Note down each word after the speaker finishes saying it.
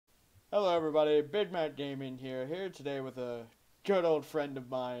Hello everybody, Bigmac Gaming here today with a good old friend of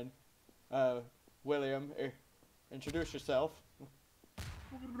mine, William. Introduce yourself.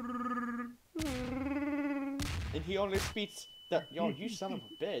 And he only speaks the, yo, you son of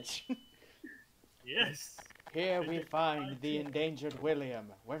a bitch. Yes. Here we find the endangered William.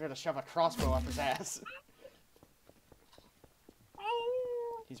 We're gonna shove a crossbow up his ass.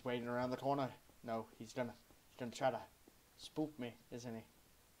 He's waiting around the corner. No, he's gonna try to spook me, isn't he?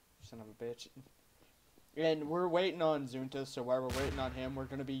 Son of a bitch. And we're waiting on Zunta, so while we're waiting on him, we're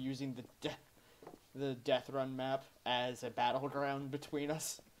going to be using the Death Run map as a battleground between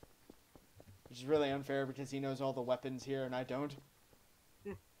us. Which is really unfair because he knows all the weapons here and I don't.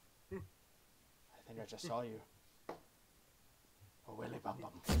 I think I just saw you. Oh, Willy Bum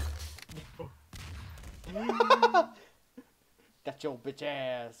Bum. Get your bitch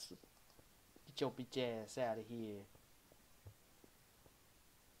ass. Get your bitch ass out of here.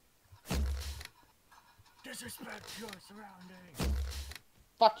 Disrespect your surroundings.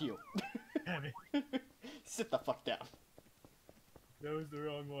 Fuck you. Damn it. Sit the fuck down. That was the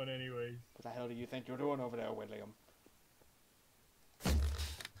wrong one anyways. What the hell do you think you're doing over there, William?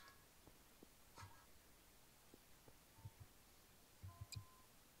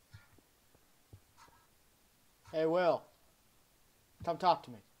 Hey, Will. Come talk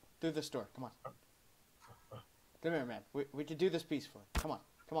to me. Through this door. Come on. Come here, man. We can do this peacefully. Come on.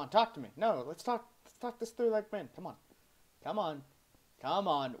 Come on, talk to me. No, let's talk this through like men. Come on. Come on. Come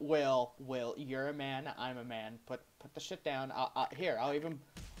on, Will. Will, you're a man. I'm a man. Put the shit down. Here, I'll even...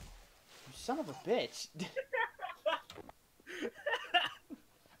 You son of a bitch.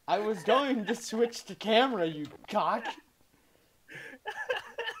 I was going to switch the camera, you cock.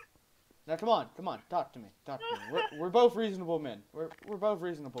 Now, come on. Talk to me. We're both reasonable men. We're both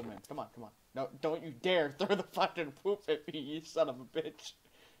reasonable men. Come on. No, don't you dare throw the fucking poop at me, you son of a bitch.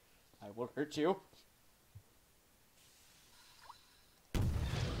 I will hurt you.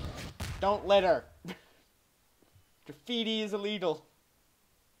 Don't litter. Graffiti is illegal.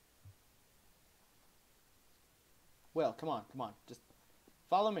 Will, come on. Just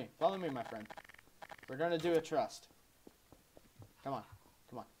follow me. Follow me, my friend. We're gonna do a trust. Come on.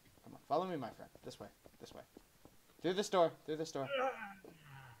 Follow me, my friend. This way. Through this door.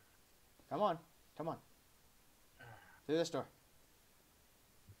 Come on. Through this door.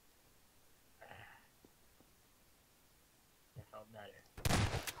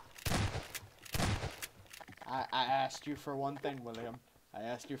 I asked you for one thing, William. I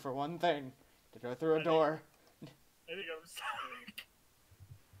asked you for one thing. To go through a door. I think I'm stuck.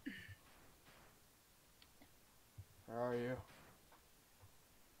 Where are you?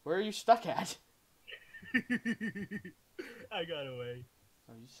 Where are you stuck at? I got away.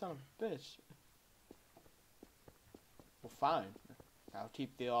 Oh, you son of a bitch. Well, fine. I'll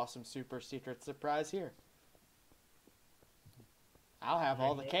keep the awesome super secret surprise here. I'll have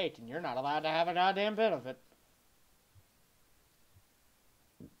all the cake, and you're not allowed to have a goddamn bit of it.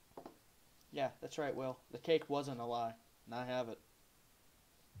 Yeah, that's right, Will. The cake wasn't a lie, and I have it.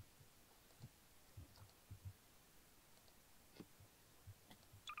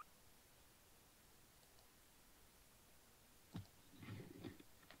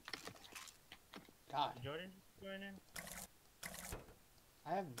 God. Jordan going in?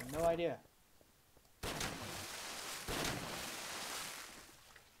 I have no idea.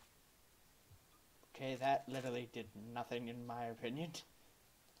 Okay, that literally did nothing in my opinion.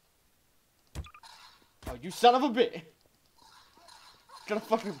 Oh, you son of a bitch! Gonna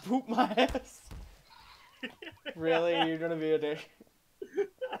fucking poop my ass? Really? You're gonna be a dick?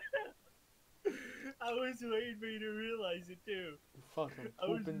 I was waiting for you to realize it too. You fucking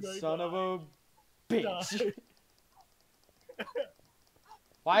pooping son of a bitch.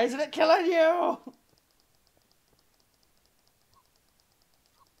 Why isn't it killing you?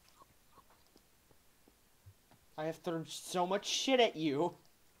 I have thrown so much shit at you.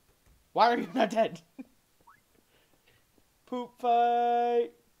 Why are you not dead? Poop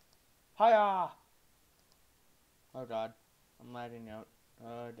fight. Hiya. Oh god. I'm lagging out.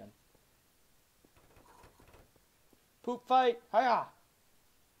 Done. Poop fight. Hiya.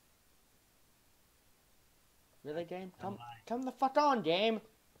 Really, game? Come the fuck on, game.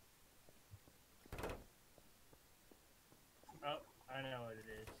 Oh, I know what it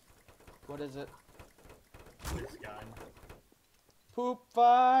is. What is it? This gun. Poop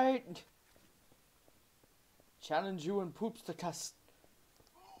fight. Challenge you and poops to cuss.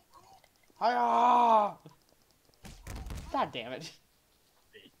 Hiya! God damn it.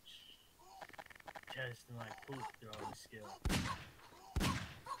 Bitch. Test my poop throwing skill.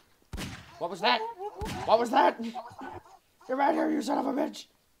 What was that? What was that? Get right here, you son of a bitch!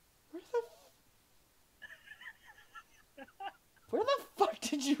 Where the fuck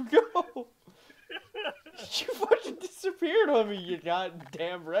did you go? You fucking disappeared on me, you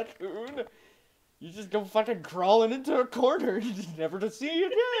goddamn raccoon. You just go fucking crawling into a corner, never to see you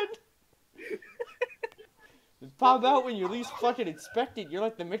again. Just pop out when you least fucking expect it. You're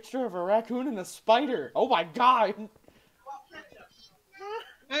like the mixture of a raccoon and a spider. Oh my god.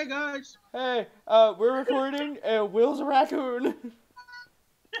 Hey guys. Hey, we're recording, and Will's a raccoon.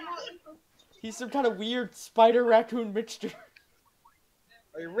 He's some kind of weird spider-raccoon mixture.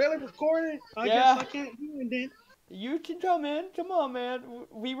 Are you really recording? I Yeah. guess I can't do it then. You can come in. Come on, man.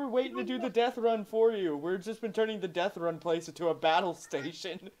 We were waiting to do the death run for you. We've just been turning the death run place into a battle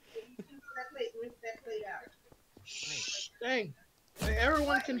station. Shh, dang. Hey,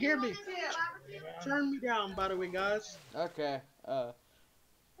 everyone can hear me. Turn me down, by the way, guys. Okay,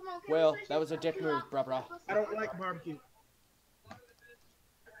 well, that was a dick move, brah. I don't like barbecue.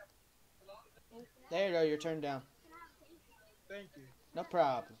 There you go, you're turned down. Thank you. No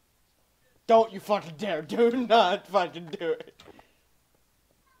problem. Don't you fucking dare. Do not fucking do it.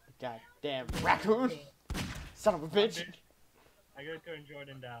 Goddamn raccoon. Son of a bitch. I gotta turn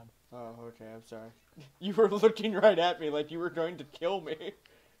Jordan down. Oh, okay, I'm sorry. You were looking right at me like you were going to kill me.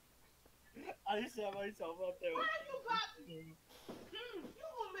 I set myself up there. You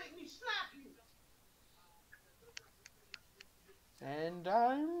gonna make me slap you. And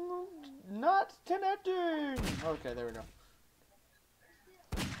I'm not connecting. Okay, there we go.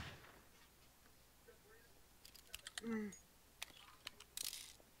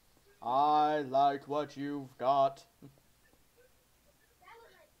 I like what you've got.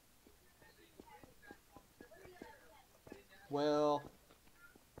 Well.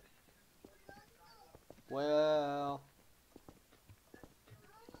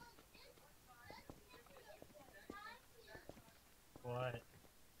 What?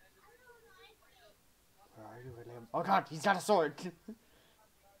 Where are you, William? Oh god, he's got a sword.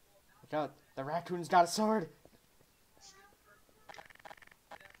 Look out, the raccoon's got a sword.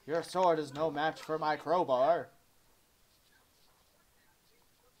 Your sword is no match for my crowbar.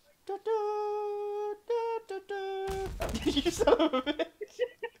 You son of a bitch.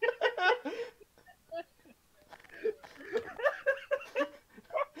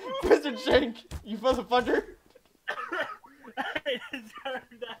 Prison Shank, you motherfucker. I deserve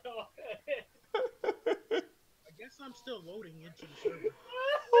that away. I guess I'm still loading into the server.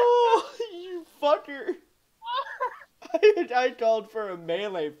 Oh, you fucker. I called for a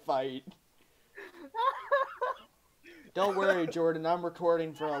melee fight. Don't worry, Jordan. I'm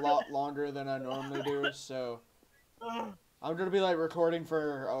recording for a lot longer than I normally do, so I'm gonna be like recording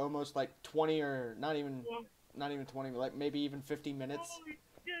for almost like 20 or not even 20, like maybe even 50 minutes. Holy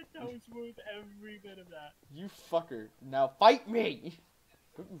shit, that was worth every bit of that. You fucker. Now fight me!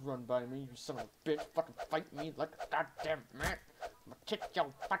 Don't you run by me, you son of a bitch. Fucking fight me like a goddamn man. I'm gonna kick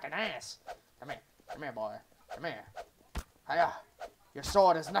your fucking ass. Come here, boy. Come here. Hiya. Your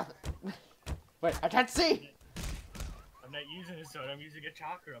sword is nothing. Wait, I can't see! I'm not using a sword, I'm using a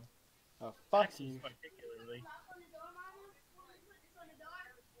chakram. Oh, fuck Actually, you. particularly.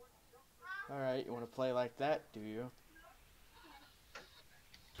 Alright, you wanna play like that, do you?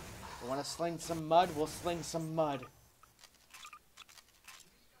 You wanna sling some mud? We'll sling some mud.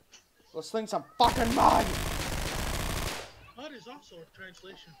 We'll sling some fucking mud! Mud is also a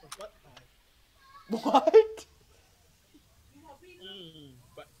translation for butt pie. What?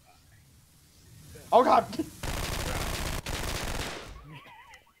 Butt pie. Oh god!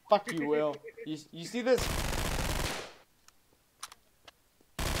 Fuck you, Will. You see this?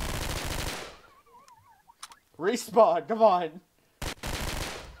 Respawn, come on.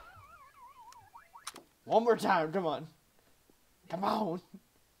 One more time, come on. Come on.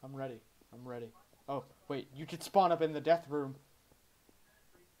 I'm ready. Oh, wait, you can spawn up in the death room.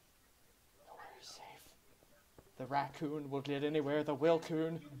 Nowhere is safe. The raccoon will get anywhere, the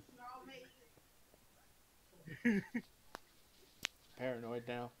Will-coon. Paranoid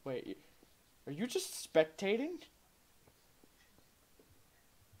now. Wait, are you just spectating?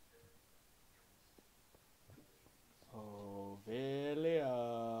 Oh,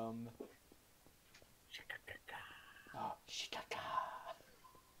 William. Oh, shikaka.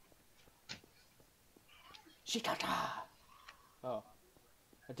 Shikaka. Oh,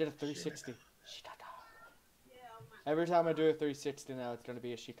 I did a 360. Shikaka. Every time I do a 360 now, it's gonna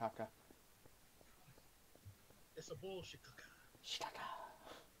be a shikaka. It's a bullshit. Shikaka.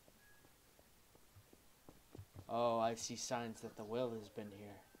 Oh, I see signs that the Will has been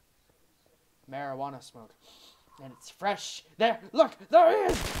here. Marijuana smoke. And it's fresh. There, look, there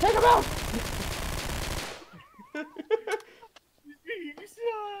he is! Take him out! Being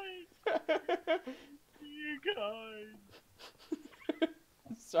side.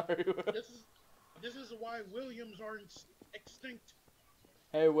 Sorry, Will. This is why Williams are extinct.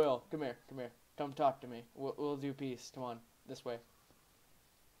 Hey, Will, come here, come here. Come talk to me. We'll do peace. Come on, this way.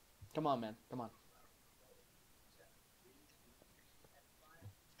 Come on, man. Come on.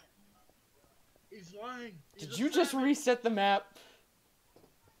 He's lying. Did you just reset the map?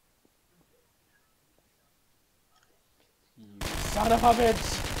 You son of a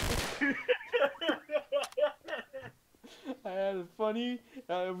bitch! I had it funny.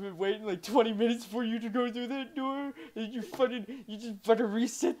 I've been waiting like 20 minutes for you to go through that door, and you just fucking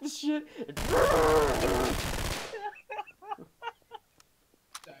reset the shit. And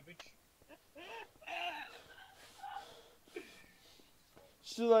Savage.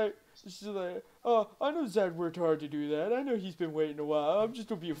 she's like, oh, I know Zach worked hard to do that. I know he's been waiting a while. I'm just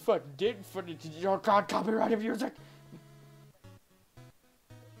gonna be a fucking dick in front of your god copyrighted music.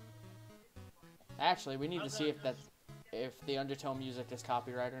 Actually, we need to see if the undertone music is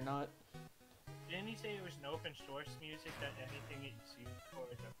copyright or not. Didn't he say it was an open source music that anything it's used for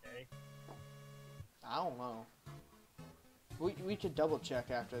is okay? I don't know. We could double check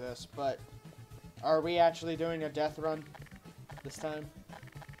after this, but are we actually doing a death run this time?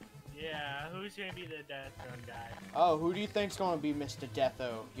 Yeah, who's gonna be the death run guy? Oh, who do you think's gonna be Mr.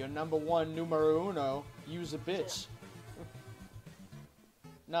 Deatho? Your number one, numero uno. Use a bitch.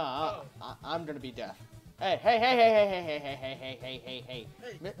 Nah, I'm gonna be deaf. Hey, hey, hey, hey, hey, hey, hey, hey, hey, hey, hey, hey, hey.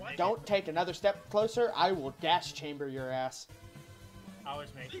 Hey, Don't take another step closer. I will gas chamber your ass. I was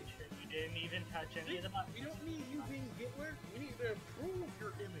making sure you didn't even touch any of the buttons. We don't need you being Hitler. We need to improve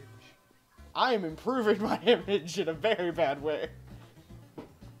your image. I am improving my image in a very bad way.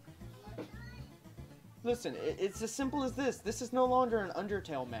 Listen, it's as simple as this. This is no longer an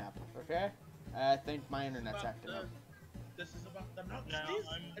Undertale map, okay? I think my internet's acting up. This is about the No, Nazis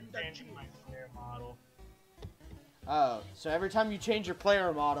I'm and the changing Jews. my player model. Oh, so every time you change your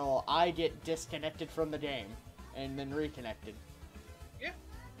player model, I get disconnected from the game, and then reconnected. Yeah.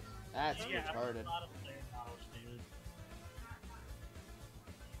 That's Yeah, retarded. a lot of player models, dude.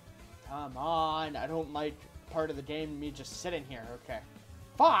 Come on, I don't like part of the game me just sitting here, okay.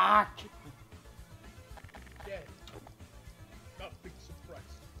 Fuck! Dead. Not big surprise.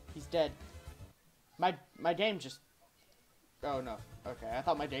 He's dead. My game just... Oh no, okay, I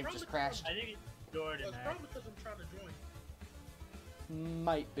thought my game just crashed. I think it's Jordan. It's probably because I'm trying to join.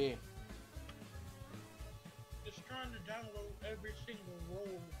 Might be. Just trying to download every single roll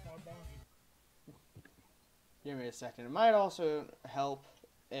of my body. Give me a second. It might also help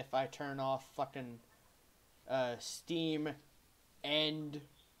if I turn off fucking Steam and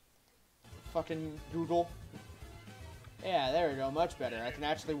fucking Google. Yeah, there we go. Much better. I can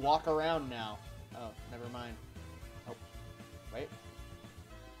actually walk around now. Oh, never mind. Oh, wait.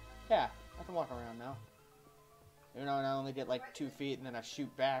 Yeah, I can walk around now. Even though I only get like 2 feet and then I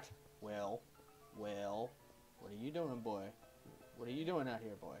shoot back. Will, what are you doing, boy? What are you doing out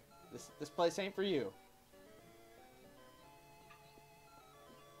here, boy? This place ain't for you.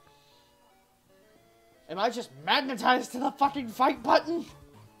 Am I just magnetized to the fucking fight button?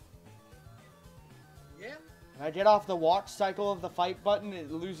 Yeah. If I get off the walk cycle of the fight button,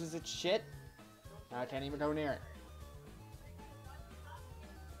 it loses its shit. I can't even go near it.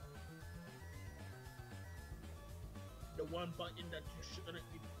 The one button that you shouldn't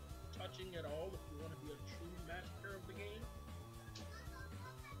be touching at all if you want to be a true master of the game.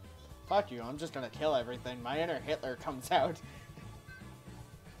 Fuck you, I'm just gonna kill everything. My inner Hitler comes out.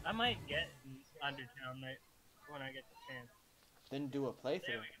 I might get Undertale when I get the chance. Then do a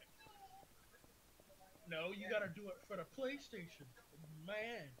playthrough. No, you gotta do it for the PlayStation.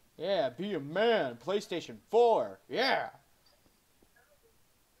 Man. Yeah, be a man. PlayStation 4. Yeah.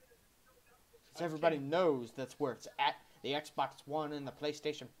 Because everybody knows that's where it's at. The Xbox One and the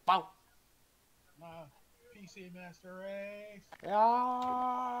PlayStation 4. My PC Master Race. Yeah.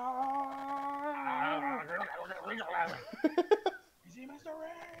 PC Master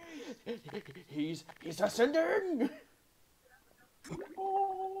Race. He's ascending.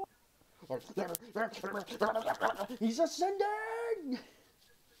 He's ascending.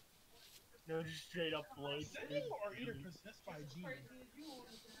 No, just straight up blows. Ascending or either possessed by demons.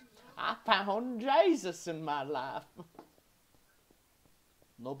 I found Jesus in my life.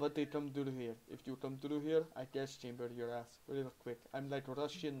 Nobody come through here. If you come through here, I gas chamber your ass real quick. I'm like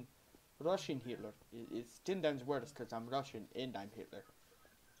Russian Hitler. It's 10 times worse because I'm Russian and I'm Hitler.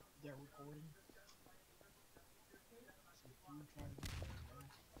 They're recording.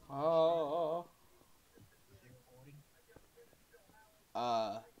 Oh. They're recording.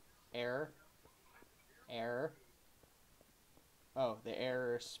 Error. Oh, the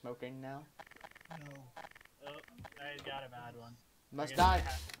error is smoking now. No. Oh, I got a bad one. Must die.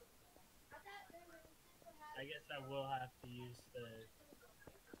 I guess I will have to use the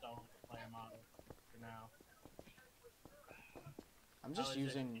solid player model for now. I'm just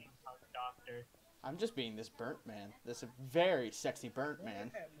using. Doctor. I'm just being this burnt man. This very sexy burnt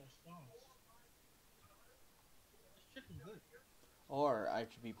man. Or I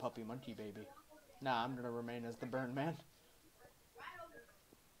could be Puppy Monkey Baby. Nah, I'm gonna remain as the burnt man.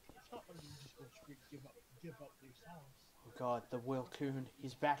 Oh god, the Will Coon.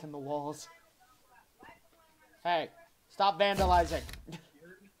 He's back in the walls. Hey, stop vandalizing.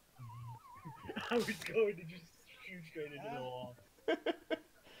 I was going to just shoot straight into the wall.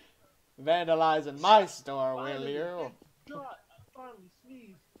 Vandalizing my store, will you? God, I finally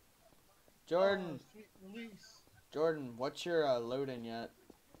sneezed. Jordan. Sweet release. Jordan, what's your loading yet?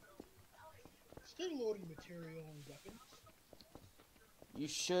 Still loading material and weapons. You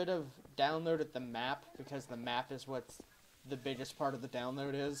should have downloaded the map, because the map is what's the biggest part of the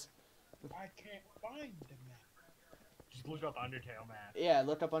download is. I can't find the map. Just look up Undertale map. Yeah,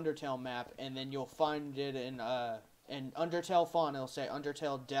 look up Undertale map, and then you'll find it in Undertale font. It'll say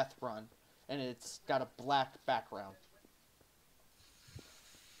Undertale Death Run, and it's got a black background.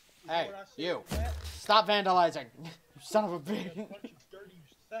 Hey, you! Stop vandalizing! You son of a bitch! Bunch of dirty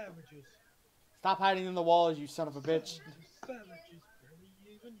savages. Stop hiding in the walls, you son of a bitch! Savages, barely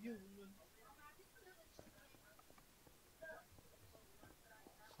even human.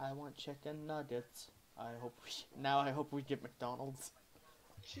 I want chicken nuggets. I hope we get McDonald's.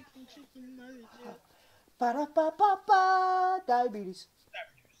 Chicken nuggets. Ba-da-ba-ba-ba! Diabetes.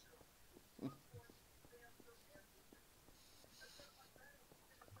 Savages.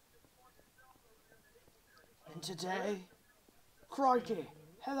 And today, crikey,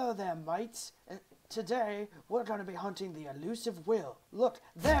 hello there, mates. And today, we're going to be hunting the elusive Will. Look,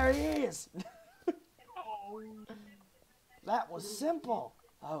 there he is! That was simple.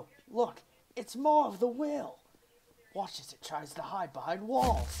 Oh, look, it's more of the Will. Watch as it tries to hide behind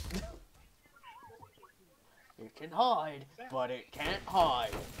walls. It can hide, but it can't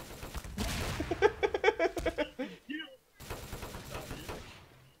hide.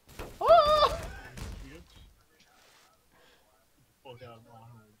 Ah!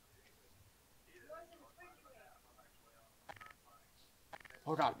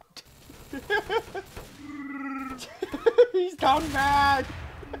 Oh god. He's coming back!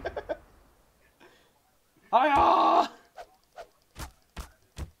 Hiya!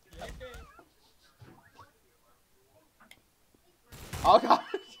 Oh god!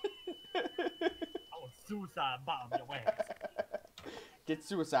 I will suicide bomb your ass. Get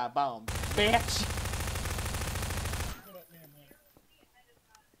suicide bombed, bitch! What up, man?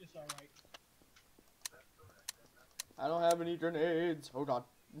 It's alright. I don't have any grenades. Hold on.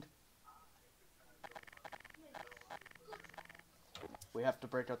 We have to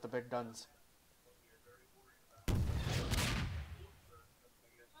break out the big guns.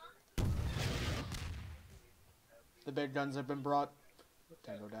 The big guns have been brought.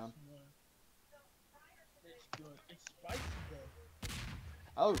 Tango down. It's good. It's spicy though.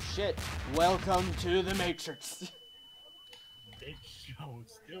 Oh shit! Welcome to the Matrix. Big show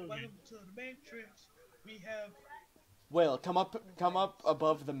still. Welcome to the Matrix. We have. Will, come up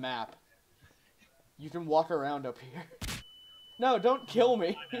above the map. You can walk around up here. No, don't kill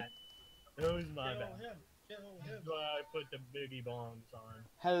me. It was my Kill bad. him. Kill him. That's why I put the boogie bombs on.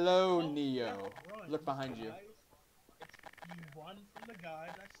 Hello, Oh, Neo. run, Look behind you. guys. You run from the guy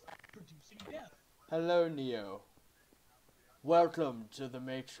that's producing death. Hello, Neo. Welcome to the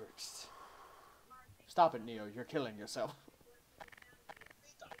Matrix. Stop it, Neo. You're killing yourself.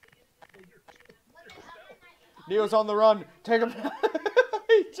 Stop it. You're Neo's on the run. Take him.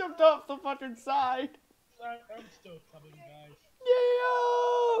 He jumped off the fucking side. I'm still coming, guys.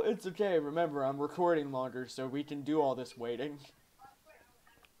 Yeah. It's okay. Remember, I'm recording longer, so we can do all this waiting.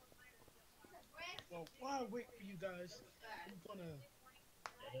 Well, while I wait for you guys, I'm gonna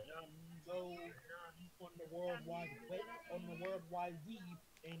go on the World Wide Web, on the World Wide Web,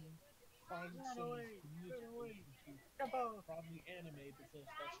 and find some music to probably anime, because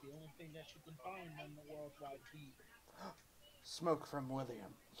that's the only thing that you can find on the World Wide Web. Smoke from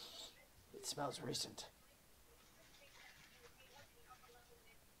William. It smells recent.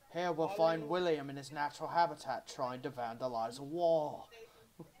 Here we'll find William in his natural habitat trying to vandalize a wall.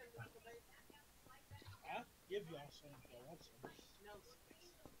 I'll give y'all some if y'all want some.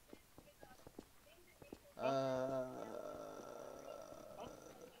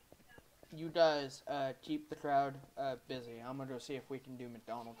 You guys, keep the crowd, busy. I'm gonna go see if we can do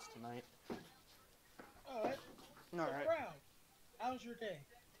McDonald's tonight. Alright. Alright. Crowd, how's your day?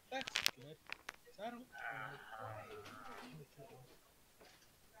 That's good. 'Cause I don't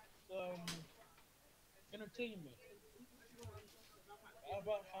entertainment. How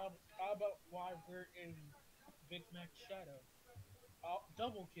about why we're in Big Mac's shadow?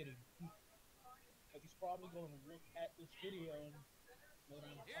 Double kidding. Because he's probably going to look at this video and know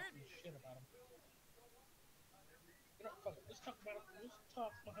that I'm talking shit about him. You know, fuck it. Let's talk about it. Let's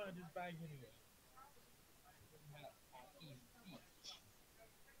talk behind his back anyway.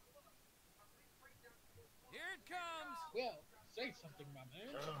 Here it comes. Well, say something, my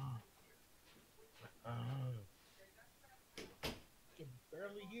man. Can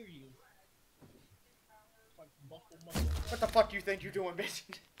barely hear you. It's like muffle. What the fuck you think you're doing, bitch?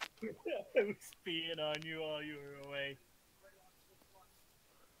 I was peeing on you while you were away.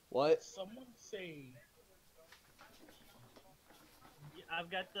 What? Someone say. Yeah, I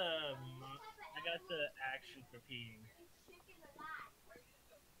got the action for peeing.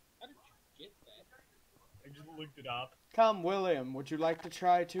 How did you get that? I just looked it up. Come, William, would you like to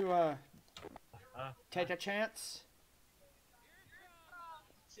try to, take a chance?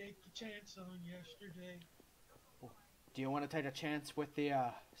 Take a chance on yesterday. Do you want to take a chance with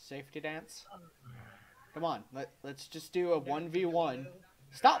the, safety dance? Come on, let's just do a 1v1.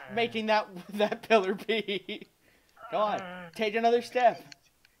 Stop making that pillar pee! Go on, take another step.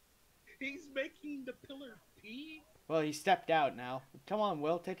 He's making the pillar pee? Well, he stepped out now. Come on,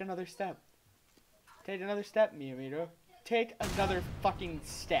 Will, take another step. Take another step, Miyamito. Take another fucking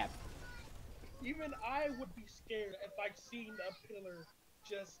step. Even I would be scared if I seen a pillar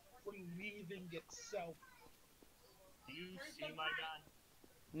just breathing itself. Do you see my gun?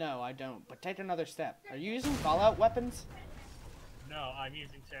 No, I don't, but take another step. Are you using Fallout weapons? No, I'm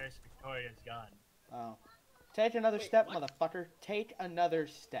using Sarah's Victoria's gun. Oh. Take another step, motherfucker. Take another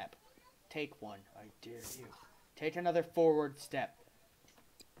step. Take one, I dare you. Take another forward step.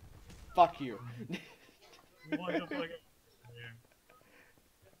 Fuck you. What the fuck?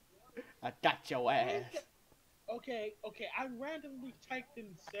 I got your ass. Okay, I randomly typed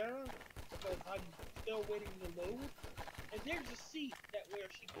in Sarah because I'm still waiting to load, and there's a seat that where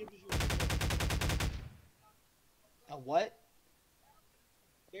she gives you A what?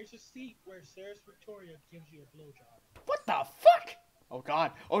 There's a seat where Sarah's Victoria gives you a blowjob. What the fuck? Oh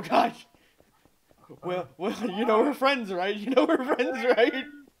god. Oh god. Well, you know we're friends, right? You know we're friends, right?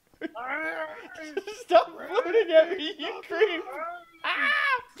 Stop floating at me, you creep!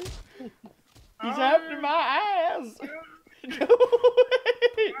 Ah! He's after my ass! No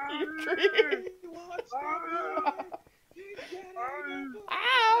way! You creep!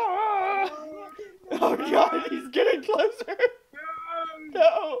 Ah! Oh god, he's getting closer!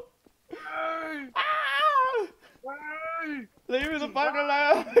 No! Ah! Leave me the fuck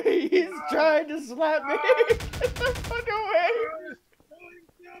alone! He's trying to slap me! Get the fuck away!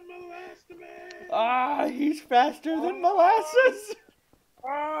 Ah, he's faster than molasses!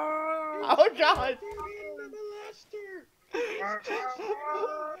 Oh god!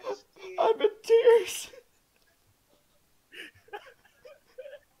 I'm in tears!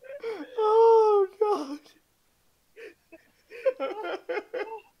 Oh god!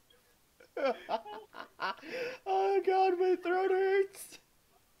 Oh god, my throat hurts!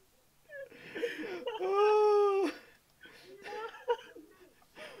 Oh,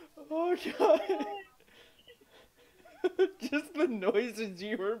 oh god! Just the noises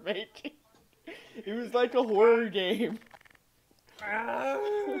you were making. It was like a horror game.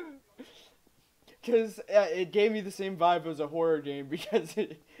 Because it gave me the same vibe as a horror game because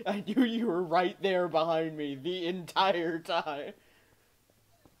I knew you were right there behind me the entire time.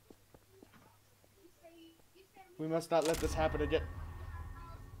 We must not let this happen again.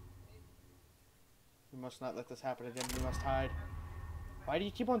 We must not let this happen again. We must hide. Why do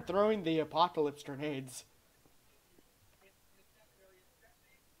you keep on throwing the apocalypse grenades?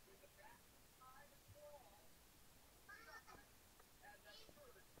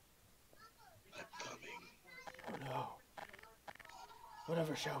 Oh no.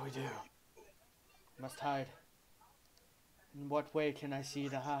 Whatever shall we do? Must hide. In what way can I see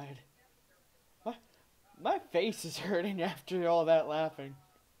to hide? What? My face is hurting after all that laughing.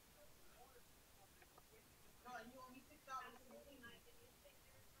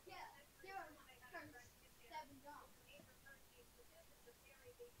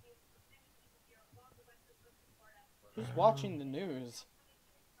 Who's watching the news?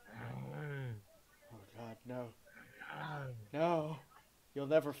 Oh god, no. No. You'll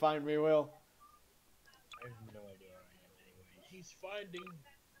never find me, Will. I have no idea where I am anyway. He's finding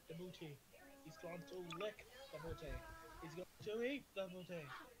the booty. He's going to lick the booty. He's going to eat the booty.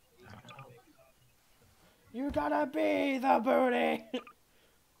 He's gonna make You gotta be the booty!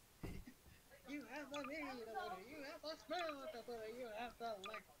 You have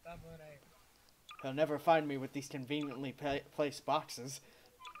He'll never find me with these conveniently placed boxes.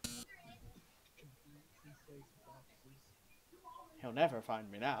 He'll never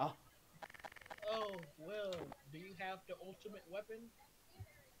find me now. Oh, Will, do you have the ultimate weapon?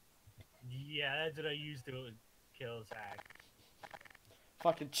 Yeah, that's what I used to kill Zach.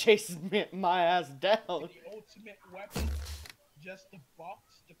 Fucking chases my ass down. The ultimate weapon? Just the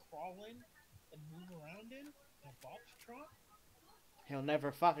box to crawl in and move around in? A box trot? He'll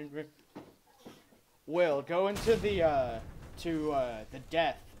never find me. Will, go into the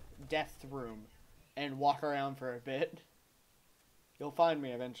death room and walk around for a bit. You'll find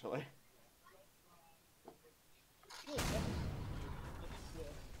me eventually. Good.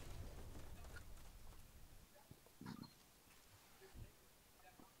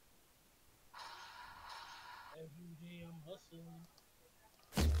 Every day I'm hustling.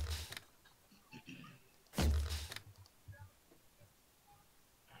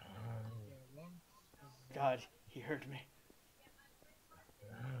 God, he heard me.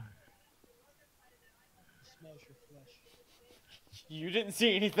 Smells your flesh. You didn't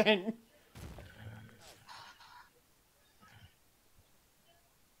see anything.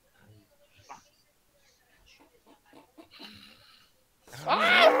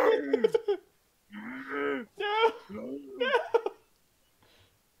 Ah! No! No!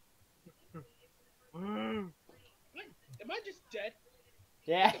 Am I just dead?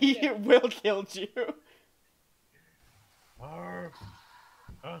 Yeah, he will kill you.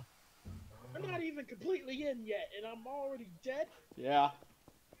 I'm not even completely in yet, and I'm already dead? Yeah.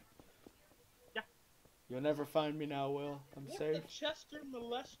 Yeah. You'll never find me now, Will. I'm What safe. the Chester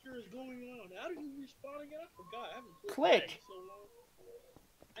molester is going on? How do you respawn again? I forgot. I haven't Click. in so long.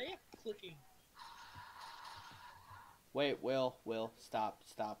 I am clicking. Wait, Will, stop.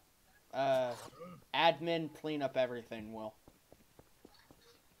 Admin, clean up everything, Will.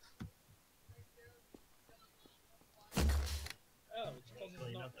 Oh, it's because it's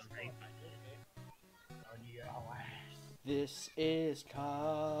Clean not up the respawn. rape. This is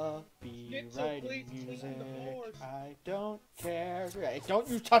Schnitzel, copyrighted please clean music. the floors. I don't care. Hey, don't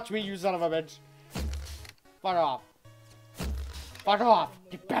you touch me, you son of a bitch. Fuck off. Fuck off.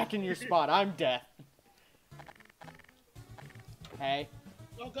 Get back in your spot. I'm deaf. Hey.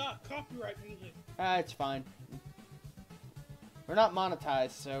 Oh god, copyright music. It's fine. We're not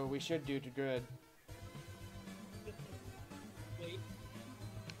monetized, so we should do good. Wait.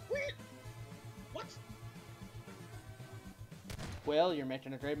 Wait. What? Will, you're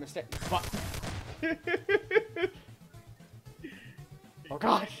making a great mistake. Fuck. Oh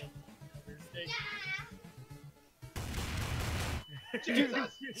gosh.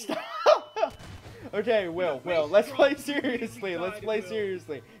 Jesus! Stop. Okay, Will, let's play seriously. Let's play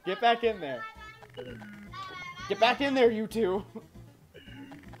seriously. Get back in there. Get back in there, you two.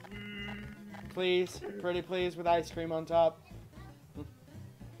 Please, pretty please, with ice cream on top.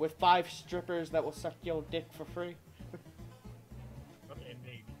 With 5 strippers that will suck your dick for free. Okay,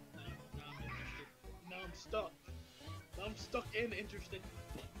 maybe. Now I'm interested. Now I'm stuck. Now I'm stuck and interested.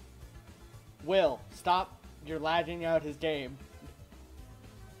 Will, stop. You're lagging out his game.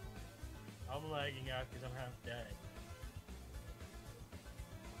 I'm lagging out because I'm half dead.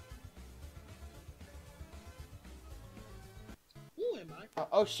 Who am I?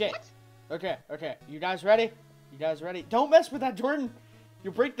 Oh shit. What? Okay. You guys ready? Don't mess with that, Jordan.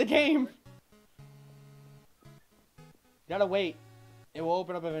 You'll break the game. Gotta wait. It will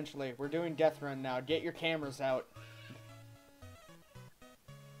open up eventually. We're doing death run now. Get your cameras out.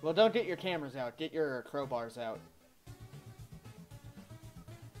 Well, don't get your cameras out. Get your crowbars out.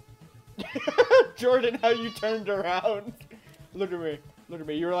 Jordan, how you turned around. Look at me.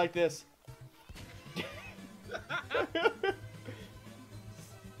 You were like this.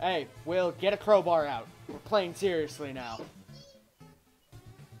 Hey, Will, get a crowbar out. We're playing seriously now.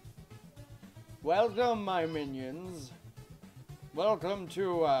 Welcome, my minions. Welcome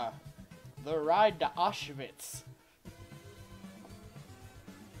to, the ride to Auschwitz.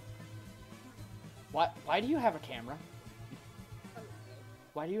 Why do you have a camera?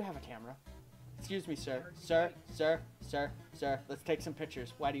 Why do you have a camera? Excuse me, sir. Sir. Let's take some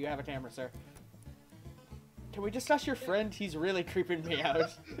pictures. Why do you have a camera, sir? Can we discuss your friend? He's really creeping me out.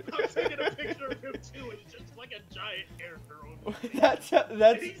 I'm taking a picture of him too. It's just like a giant character over. That's.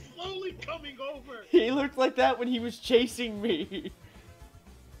 And he's slowly coming over. He looked like that when he was chasing me.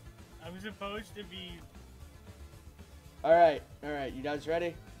 I'm supposed to be. All right. You guys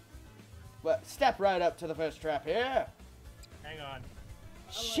ready? Well, step right up to the first trap here. Hang on.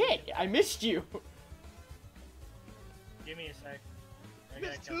 Shit! I missed you. Give me a sec.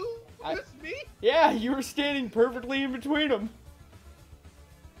 Missed who? Missed me? Yeah, you were standing perfectly in between them.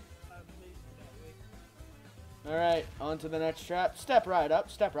 I'm lazy that way. Alright, on to the next trap. Step right up,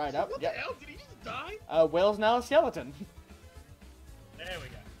 step right up. What Yep. the hell? Did he just die? Will's now a skeleton. There we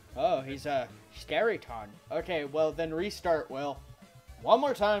go. Oh, he's a scary ton. Okay, well then restart, Will. One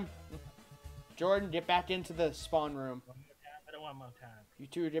more time. Jordan, get back into the spawn room. One more time. I don't want more time. You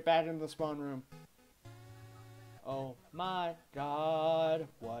two, get back into the spawn room. Oh my god,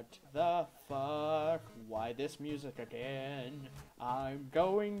 what the fuck? Why this music again? I'm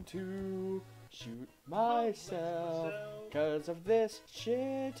going to shoot myself because of this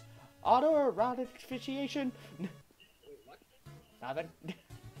shit. Autoerotic asphyxiation. Nothing.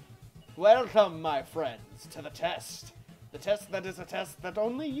 Welcome, my friends, to the test. The test that is a test that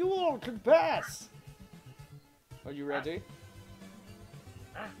only you all can pass. Are you ready?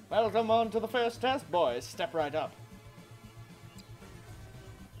 Welcome on to the first test, boys. Step right up.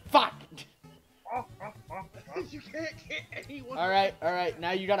 Fuck! You can't get anyone. Alright,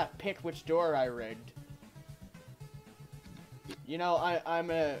 now you gotta pick which door I rigged. You know, I'm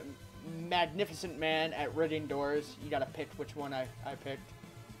a magnificent man at rigging doors. You gotta pick which one I picked.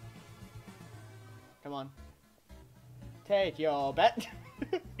 Come on. Take your bet.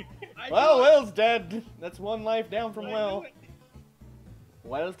 Well, Will's dead. That's one life down from Will.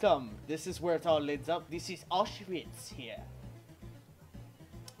 Welcome. This is where it all leads up. This is Auschwitz here.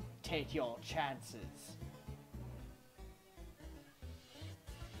 Take your chances.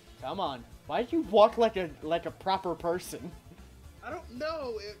 Come on. Why do you walk like a proper person? I don't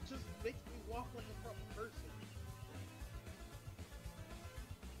know. It just makes me walk like a proper person.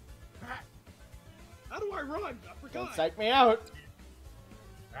 How do I run? I forgot. Don't psych me out.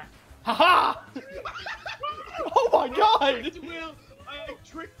 Haha! Oh my god! I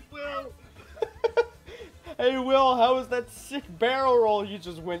tricked Will. Hey Will, how was that sick barrel roll you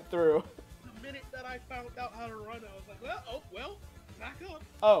just went through? The minute that I found out how to run, I was like, well, back up.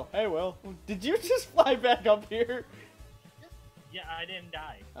 Oh, hey Will. Did you just fly back up here? Yeah, I didn't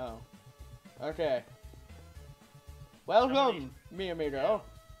die. Oh. Okay. Welcome, mi amigo.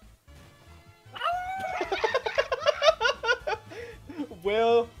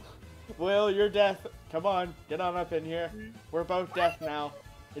 Will, you're deaf. Come on, get on up in here. We're both deaf now.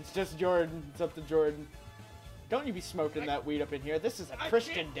 It's just Jordan. It's up to Jordan. Don't you be smoking that weed up in here. This is a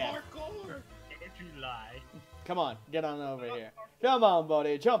Christian death. Parkour. Don't you lie. Come on, get on over here. Come on,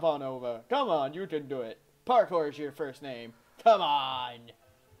 buddy, jump on over. Come on, you can do it. Parkour is your first name. Come on.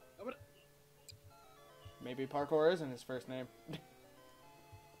 Maybe Parkour isn't his first name.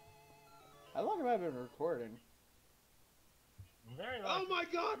 How long have I been recording? Very Oh my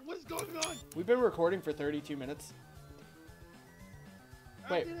god, what's going on? We've been recording for 32 minutes.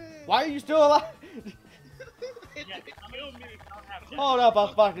 I Wait, did it. why are you still alive? It Yeah, didn't I kill mean, me. I don't have Hold up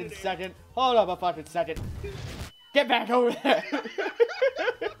a fucking second. Hold up a fucking second. Get back over there.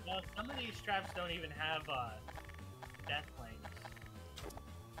 Well, some of these traps don't even have death lanes.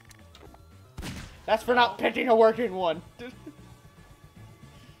 That's for not picking a working one.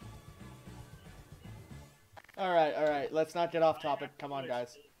 Alright, let's not get off topic. Come on,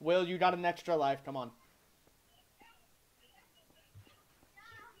 guys. Will, you got an extra life. Come on.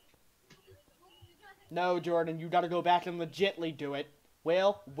 No, Jordan, you gotta go back and legitly do it.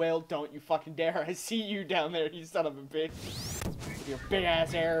 Will, don't you fucking dare. I see you down there, you son of a bitch. With your big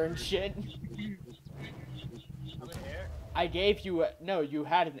ass hair and shit. I gave you no, you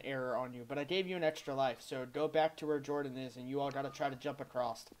had an error on you, but I gave you an extra life, so go back to where Jordan is and you all gotta try to jump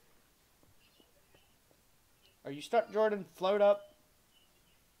across. Are you stuck, Jordan? Float up.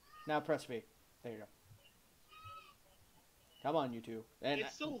 Now press V. There you go. Come on, you two. And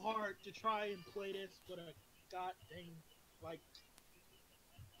It's so hard to try and play this with a goddamn, like,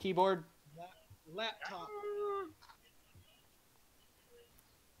 keyboard. laptop.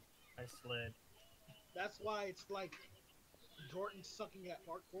 I slid. That's why it's like Jordan sucking at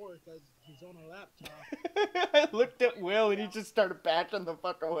parkour because he's on a laptop. I looked at Will and he just started backing the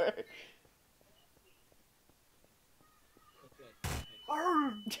fuck away.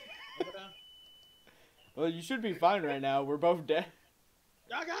 Well, you should be fine right now. We're both dead.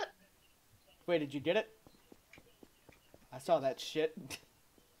 I got. Wait, did you get it? I saw that shit.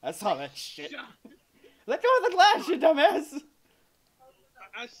 I saw that shit. Let go of the glass, you dumbass!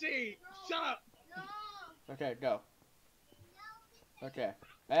 I see. Shut up. Okay, go. Okay.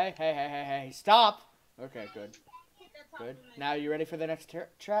 Hey, stop! Okay, good. Good. Now, you ready for the next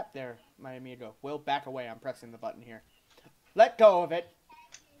trap? There, my amigo. Will, back away. I'm pressing the button here. Let go of it.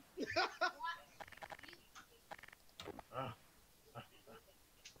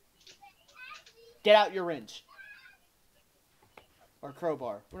 Get out your wrench. Or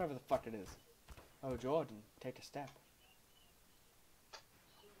crowbar. Whatever the fuck it is. Oh, Jordan, take a step.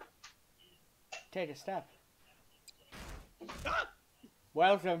 Take a step. Ah!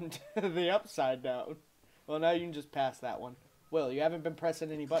 Welcome to the upside down. Well, now you can just pass that one. Will, you haven't been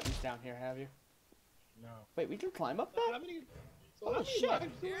pressing any buttons down here, have you? No. Wait, we can climb up So that? how many Holy shit.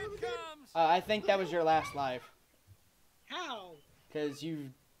 lives do I have again? I think that was your last life. How? Because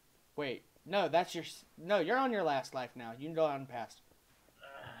you... Wait. No, that's your... No, you're on your last life now. You can go on past.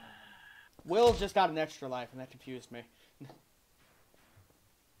 Will just got an extra life, and that confused me.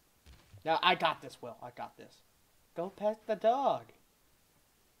 Now, I got this, Will. I got this. Go pet the dog.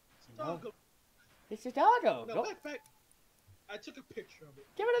 Doggo. It's a doggo. No, Go... matter of fact, I took a picture of it.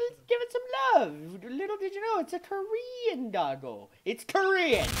 Give it some love. Little did you know, it's a Korean doggo. It's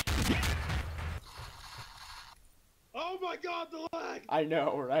Korean. Oh my god, the lag! I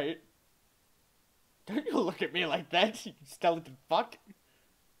know, right? Don't you look at me like that, you skeleton fuck.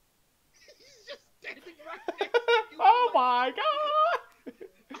 He's just standing right there. Oh my god!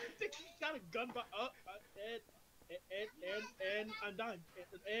 I think he got a gun by up, and I'm dying,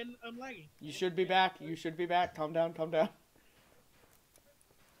 and I'm lagging. You should be back. You should be back. Calm down. Calm down.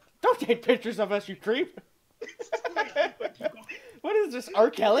 Don't take pictures of us, you creep. What is this, R.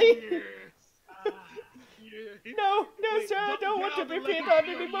 Kelly? No, Wait, sir, I don't want to be pinned on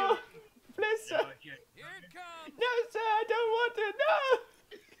anymore. Please, sir. Here it comes. No, sir, I don't want to.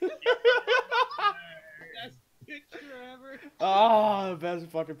 No. Best picture ever. Ah, best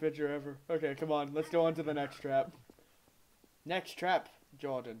fucking picture ever. Okay, come on. Let's go on to the next trap. Next trap,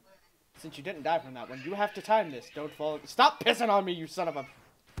 Jordan. Since you didn't die from that one, you have to time this. Don't fall. Stop pissing on me, you son of a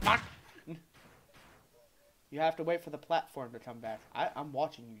fuck. You have to wait for the platform to come back. I'm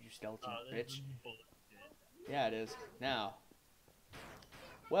watching you, you skeleton bitch. Yeah, it is. Now,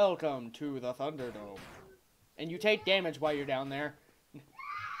 welcome to the Thunderdome. And you take damage while you're down there.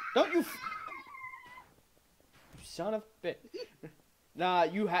 Don't you... You son of a bitch. Nah,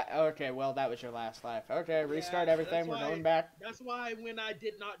 you okay, well, that was your last life. Okay, restart everything. We're going back. That's why when I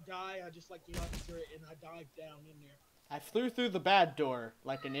did not die, I just like the officer and I dived down in there. I flew through the bad door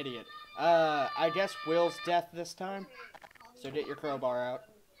like an idiot. I guess Will's death this time. So get your crowbar out.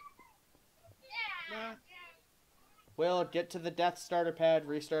 Nah. Will, get to the death starter pad,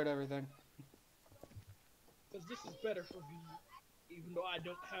 restart everything. Because this is better for me, even though I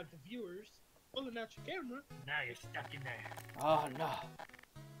don't have the viewers. Pulling out your camera. Now you're stuck in there. Oh, no.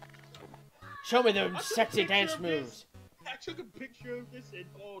 Show me those sexy dance moves. I took a picture of this and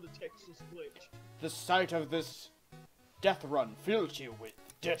all the text is glitched. The sight of this death run fills you with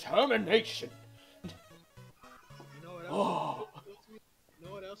determination. You know what else? Oh. It fills me? You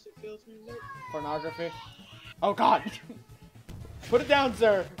know what else it fills me with? Pornography. Oh, God. Put it down,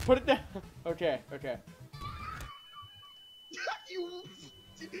 sir. Put it down. Okay, okay.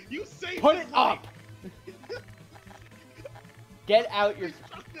 You saved Put his it life. up. Get out your...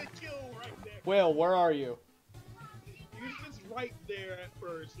 The kill right there. Will, where are you? He was just right there at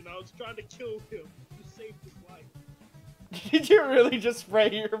first, and I was trying to kill him. You saved his life. Did you really just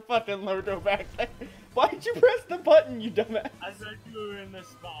spray your fucking logo back there? Why'd you press the button, you dumbass? I thought you were in the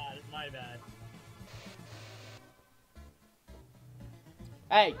spot. My bad.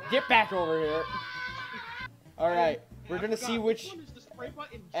 Hey, get back over here. Alright, we're I gonna forgot, see which... one is the spray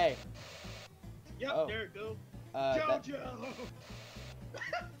button? Hey. Yep, Oh. there it goes. That... JoJo!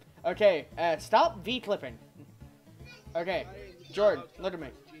 Okay, stop V-clipping. Okay, Jordan, look at me.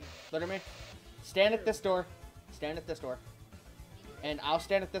 Look at me. Stand at this door. Stand at this door. And I'll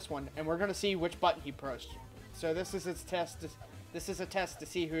stand at this one, and we're gonna see which button he pressed. So this is his test. This is a test to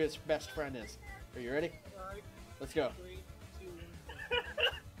see who his best friend is. Are you ready? Alright, Let's go. 3, 2, 1.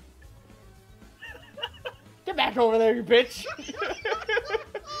 Get back over there, you bitch!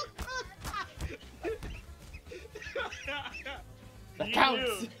 That You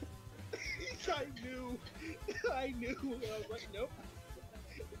counts! knew. I knew. Right, nope.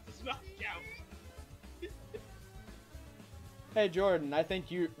 It does not count. Hey Jordan, I think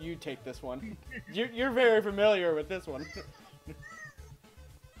you take this one. You're very familiar with this one.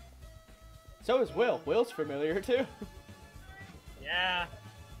 So is Will. Will's familiar too. Yeah.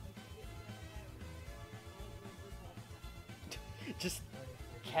 Just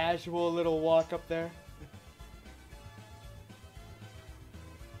casual little walk up there.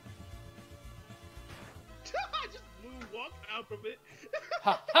 I just moonwalk out of it.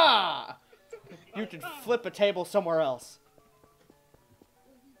 Ha ha! You can flip a table somewhere else.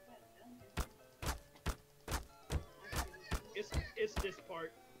 It's this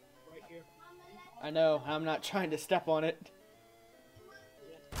part right here. I know, I'm not trying to step on it.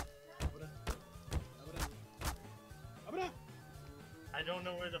 I don't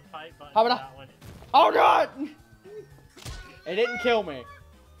know where the fight button How for about that one is. Oh god! It didn't kill me.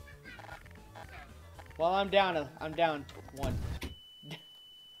 Well, I'm down 1.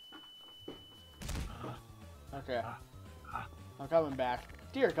 Okay. I'm coming back.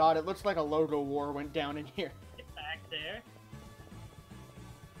 Dear God, it looks like a logo war went down in here. Get back there.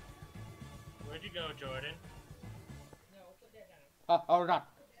 Where'd you go, Jordan? Oh God.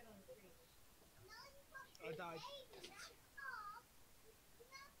 I died.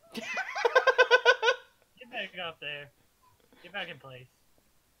 Get back up there. Get back in place.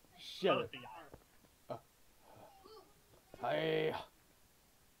 Shut Both it. of you. Hey.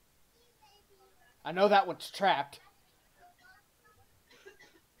 I know that one's trapped.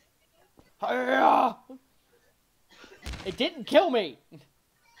 Hey. It didn't kill me.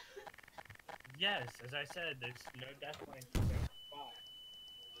 Yes, as I said, there's no death points.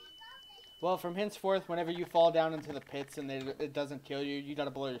 Well, from henceforth, whenever you fall down into the pits and it doesn't kill you, you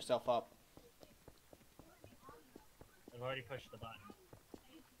gotta blow yourself up. I've already pushed the button.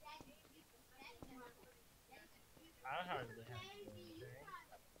 I hardly have to do anything.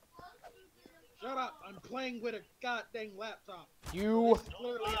 Shut up! I'm playing with a goddamn laptop. You... This is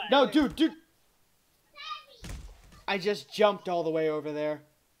literally a No, game. dude. I just jumped all the way over there. I'm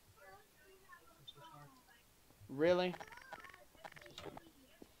so sorry. Really?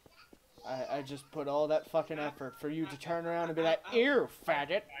 I just put all that fucking effort for you to turn around and be like, ew,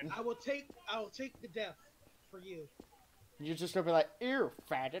 faggot. I will take the death for you. You're just gonna be like, ew,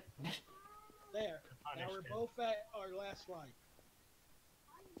 faggot. There. Now we're Punishment. both at our last life.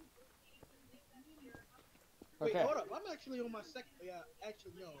 Wait, Okay. hold up. I'm actually on my second. Yeah,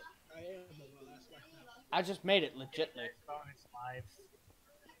 actually, no. I am on my last life now. I just made it legitly. Bonus lives.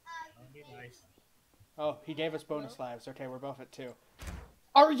 That'd be nice. Oh, he gave us bonus lives. Okay, we're both at 2.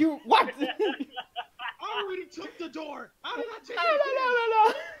 Are you... What? I already took the door. How did I take No, it no, again?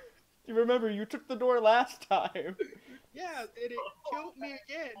 no. You remember, you took the door last time. Yeah, and it killed me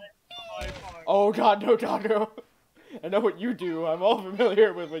again. Oh god, no, Doggo. I know what you do. I'm all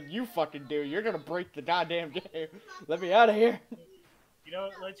familiar with what you fucking do. You're gonna break the goddamn game. Let me out of here. You know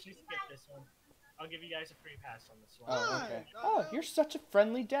what? Let's just skip this one. I'll give you guys a free pass on this one. Oh, okay. Oh, you're such a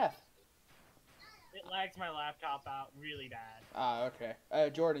friendly death. It lags my laptop out really bad. Ah, okay.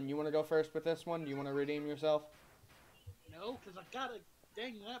 Jordan, you want to go first with this one? Do you want to redeem yourself? No, because I got a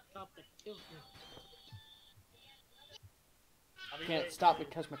dang laptop that kills me. I'll be Can't waiting stop for you.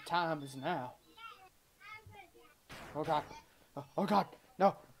 because my time is now. Oh god. Oh god.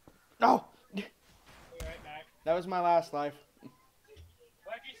 No. No. I'll be right back. That was my last life.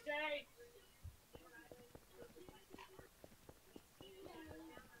 Where'd you stay?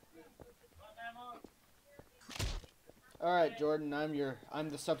 Alright, Jordan, I'm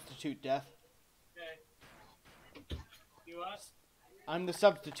the substitute death. Okay. You us? I'm the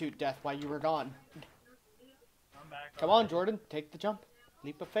substitute death while you were gone. I'm back. Come on, Jordan, take the jump.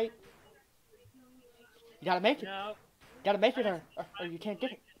 Leap of fate. You gotta make it. No. You gotta make it or you can't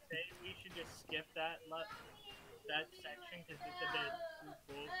get it. We should just skip that section because it's a bit too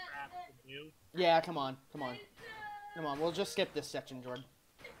bull crap to do. Yeah, come on. Come on. Come on, we'll just skip this section, Jordan.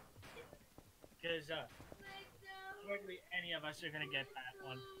 Because hardly any of us are gonna get that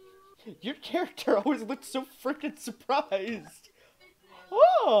one. Your character always looks so freaking surprised.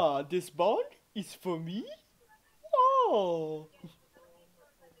 Oh, this bond is for me? Oh.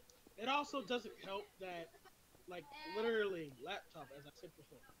 It also doesn't help that, like, literally, laptop, as I said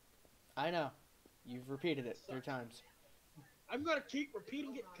before. I know. You've repeated it 3 times. I'm gonna keep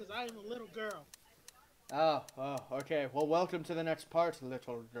repeating it because I am a little girl. Oh, okay. Well, welcome to the next part,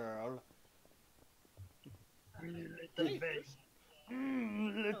 little girl. Little bit. Little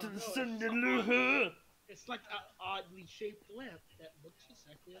no, it's Cinderella. It's like an oddly shaped lamp that looks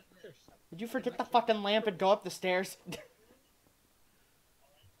exactly like this. Would you forget the fucking lamp and go up the stairs?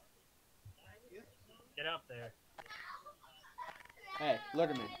 Get up there. Hey, look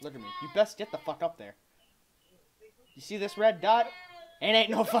at me. Look at me. You best get the fuck up there. You see this red dot? It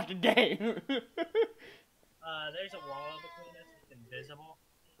ain't no fucking game. There's a wall between us. It's invisible.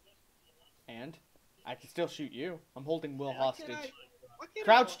 And? I can still shoot you. I'm holding Will Why hostage. can't I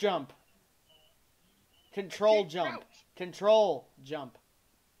Crouch jump. Control can't jump. crouch? Control jump.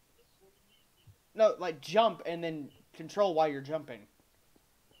 No, like jump and then control while you're jumping.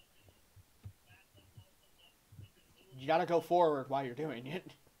 You gotta go forward while you're doing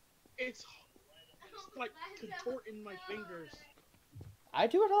it. It's like contorting my fingers. I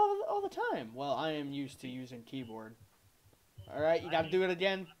do it all the time. Well, I am used to using keyboard. Alright, you gotta do it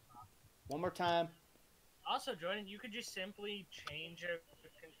again. One more time. Also, Jordan, you could just simply change your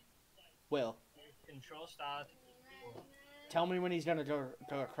Will. control style. Tell me when he's gonna go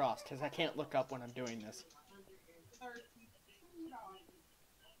across, because I can't look up when I'm doing this.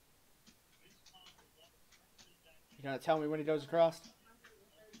 You gonna tell me when he goes across?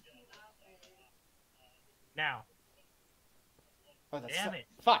 Now. Oh, that's Damn it.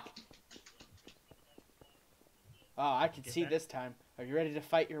 Fuck. Oh, I can Get see that? this time. Are you ready to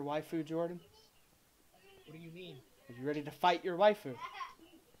fight your waifu, Jordan? What do you mean? Are you ready to fight your waifu?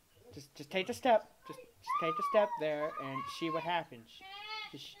 Just take a step. Just take a step there and see what happens.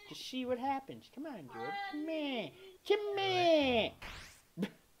 Just see what happens. Come on, Jordan. Come here. Come here.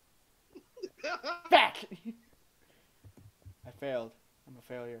 Back. I failed. I'm a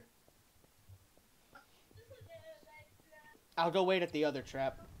failure. I'll go wait at the other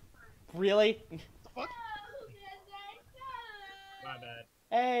trap. Really? Fuck? My bad.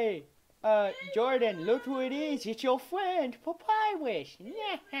 Hey, Jordan, look who it is. It's your friend, Papyrus.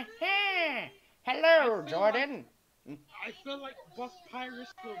 Hello, Jordan. I feel like Buff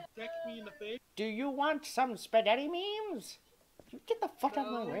Pyrus will deck me in the face. Do you want some spaghetti memes? You get the fuck out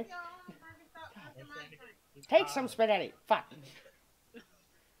of my way. Take some spaghetti. Fuck.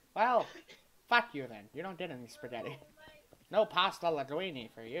 Well, fuck you then. You don't get any spaghetti. No pasta linguine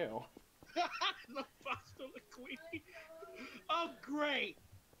for you. No pasta linguine. Oh, great.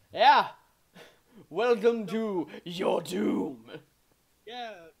 Yeah. Welcome to your doom.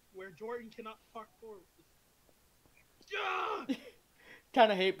 Yeah, where Jordan cannot park forward.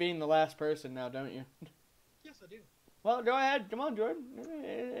 Kind of hate being the last person now, don't you? Yes, I do. Well, go ahead. Come on, Jordan.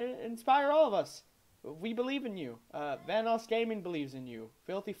 Inspire all of us. We believe in you. Vanos Gaming believes in you.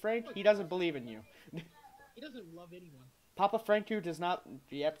 Filthy Frank, he doesn't believe in you. He doesn't love anyone. Papa Franku does not...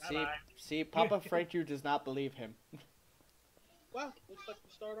 Yep, Bye-bye. see, Papa Franku does not believe him. Well, looks like we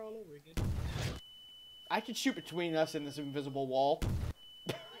start all over again. I could shoot between us in this invisible wall.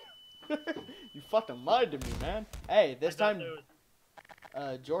 You fucking lied to me, man. Hey, this I thought time, there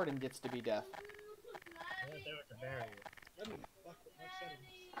was- Jordan gets to be deaf. I thought there was a barrier. Let me fuck with my settings.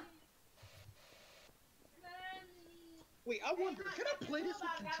 Wait, I wonder, can I play this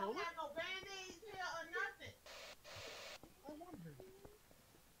with controller? I wonder.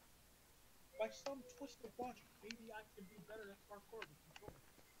 By some twist of logic, maybe I can do better at parkour with controller.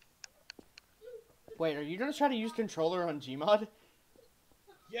 Wait, are you gonna try to use controller on Gmod?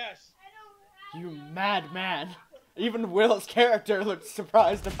 Yes. You mad man. Even Will's character looked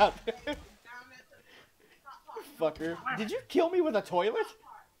surprised about it. Fucker. Did you kill me with a toilet?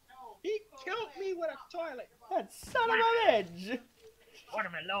 He killed me with a toilet. That son of a bitch.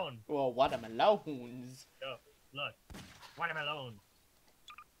 Watermelon. Well, watermelons. Yo, look. Watermelon.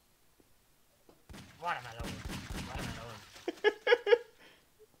 Watermelon. Watermelon.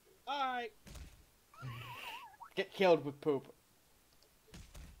 Alright. Get killed with poop.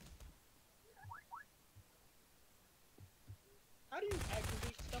 How do you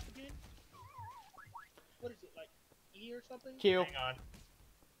activate stuff again? What is it, like E or something? Q. Hang on.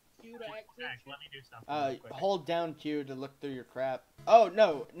 Q to activate? Max, let me do something real quick. Hold down Q to look through your crap. Oh,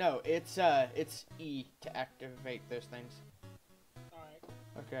 no, it's E to activate those things. Alright.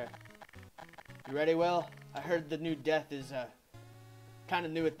 Okay. You ready, Will? I heard the new death is, kinda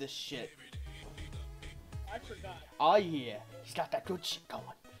new at this shit. I forgot. Oh yeah, he's got that good shit going.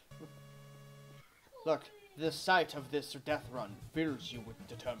 Look, the sight of this death run fills you with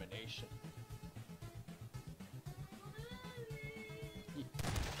determination.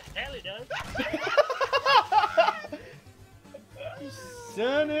 Hell, he does. You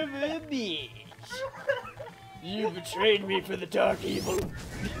son of a bitch! You betrayed me for the dark evil.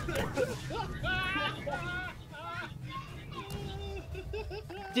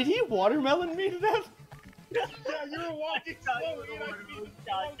 Did he watermelon me to death? Yeah, you were walking thought you slowly were and I one of see those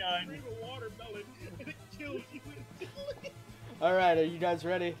the shotgun. through the watermelon and it kills you instantly. Alright, are you guys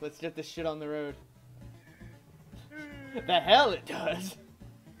ready? Let's get this shit on the road. The hell it does!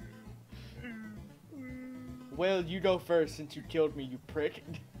 Well, you go first since you killed me, you prick.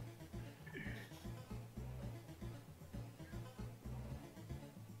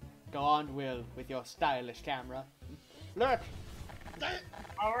 Go on, Will, with your stylish camera. Look!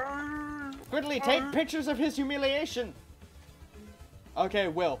 Quickly, take pictures of his humiliation! Okay,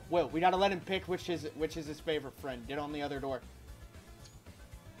 Will, we gotta let him pick which is his favorite friend. Get on the other door.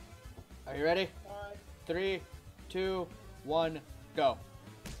 Are you ready? Alright. 3, 2, 1, go.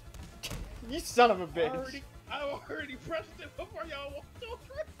 You son of a bitch. I already pressed it before y'all walked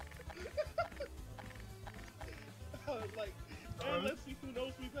over. I was like, hey, let's see who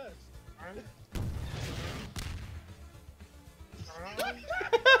knows me best.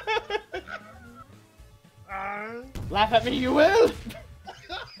 Laugh at me, you will!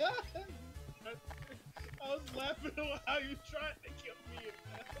 I was laughing at how you tried to kill me.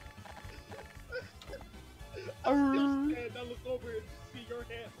 I still stand. I look over and see your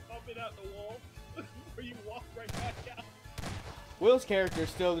hand popping out the wall where you walk right back out. Will's character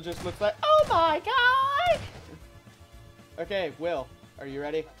still just looks like, oh my god! Okay, Will, are you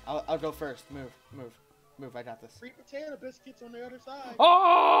ready? I'll go first. Move. I got this. Free potato biscuits on the other side.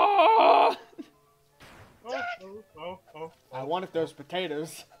 Oh! Oh. I wanted those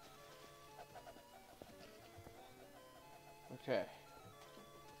potatoes. Okay.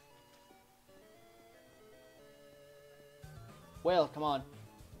 Will, come on.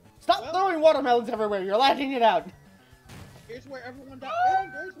 Stop throwing watermelons everywhere. You're lashing it out. Here's where everyone died.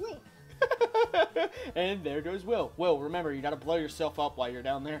 And there's Will. And there goes Will. Will, remember, you gotta blow yourself up while you're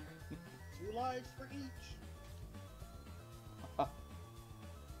down there. 2 lives for each.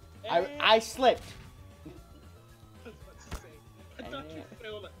 I slipped. I was about to say, I thought you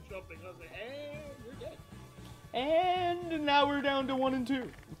failed at jumping. I was like, and you're dead. And now we're down to 1 and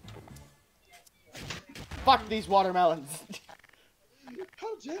 2. Fuck these watermelons.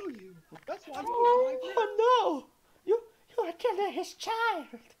 How dare you? That's why you Oh no! You are killing his child.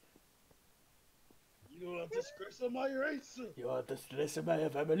 You are a disgrace of my race. You are the disgrace of my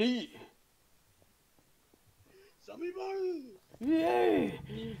family. Somebody. Yay!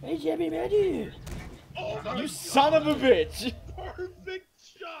 Hey, Jimmy, man. Oh my You God. son of a bitch! Perfect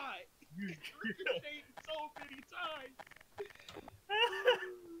shot. You ricocheted so many times.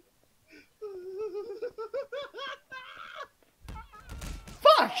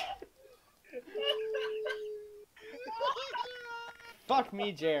 Fuck! Fuck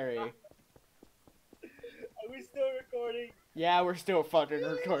me, Jerry. Are we still recording? Yeah, we're still fucking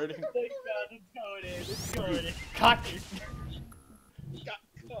recording. Thank God, it's going in. Cut! Got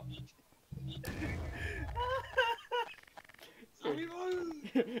cuffed. Somebody.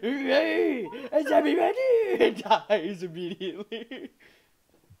 Hey! It's everybody! Dies immediately.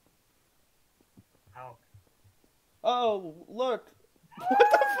 Ow. Oh, look. What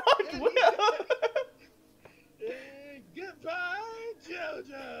the fuck, Will? Goodbye,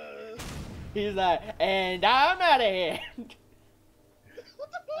 JoJo. He's like, and I'm out of here. What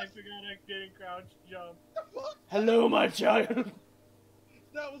the I fuck? forgot I didn't crouch jump. The fuck? Hello, my child.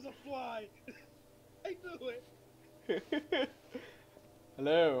 That was a fly. I knew it.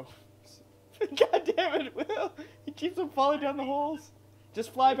 Hello. God damn it, Will. He keeps on falling down the holes.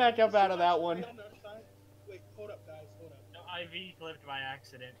 Just fly back up out of that one. Wait, on the other side. Wait, hold up, guys. Hold up. No, IV clipped by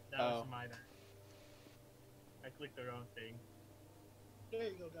accident. That was my bad. I clicked the wrong thing. There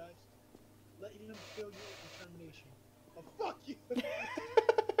you go, guys. Let him feel your determination. Oh, fuck you.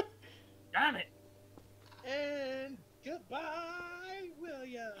 Damn it! And goodbye,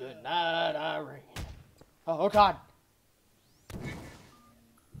 William. Good night, Irene. Oh, God.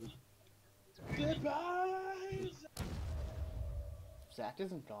 Goodbye. Zach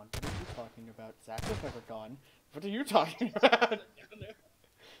isn't gone. What are you talking about? Zach was never gone. What are you talking about?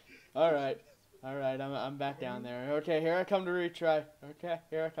 Alright. Alright, I'm back down there. Okay, here I come to retry. Okay,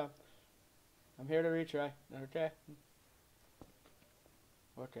 here I come. I'm here to retry. Okay.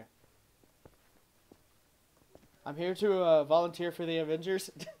 Okay. I'm here to volunteer for the Avengers.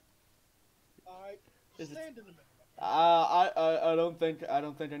 Alright, Is it- stand in the middle. I don't think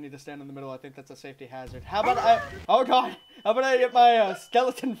I need to stand in the middle. I think that's a safety hazard. How about I? Oh God! How about I get my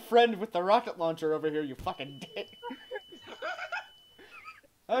skeleton friend with the rocket launcher over here? You fucking dick.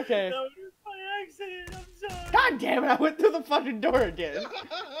 Okay. That was by accident, I'm sorry. God damn it! I went through the fucking door again.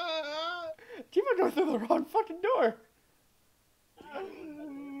 Keep on going through the wrong fucking door.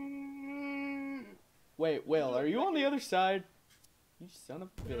 Wait, Will, are you on the other side? You son of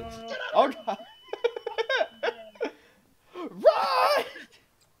a bitch. Oh God. Run!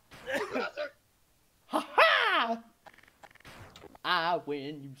 Ha ha! I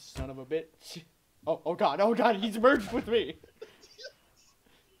win, you son of a bitch. Oh God, he's merged with me.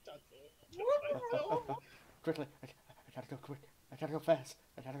 Quickly, I gotta go quick. I gotta go fast.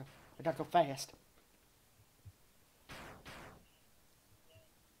 I gotta go fast.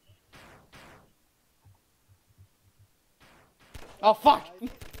 Oh fuck!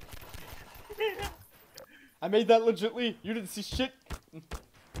 I made that legitly. You didn't see shit.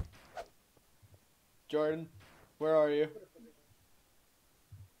 Jordan, where are you?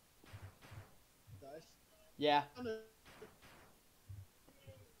 Guys, Yeah. on the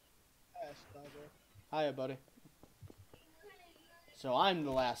Ash, Dodger. Hiya, buddy. So I'm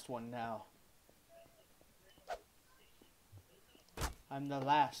the last one now. I'm the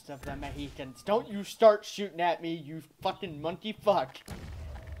last of the Mohicans. Don't you start shooting at me, you fucking monkey fuck.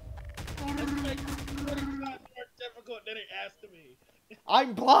 Let's make it more difficult than it has to be.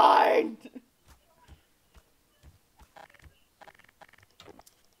 I'm blind!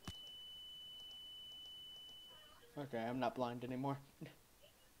 Okay, I'm not blind anymore.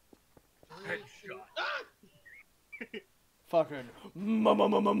 Headshot. Ah! Fucking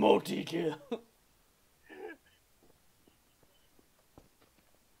multi-kill.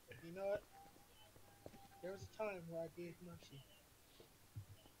 You know what? There was a time where I gave mercy.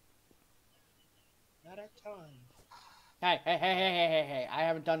 Not at times. Hey. I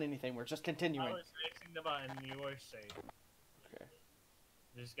haven't done anything. We're just I continuing. was fixing the button. You were safe. Okay.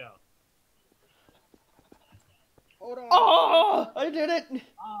 Just go. Hold on. Oh! I did it!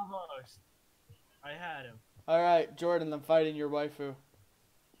 Almost. I had him. Alright, Jordan, I'm fighting your waifu.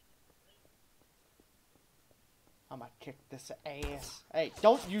 I'm gonna kick this ass. Hey,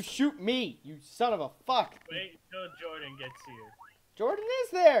 don't you shoot me, you son of a fuck. Wait till Jordan gets here. Jordan is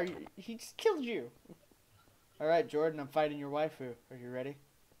there. He just killed you. Alright, Jordan, I'm fighting your waifu. Are you ready?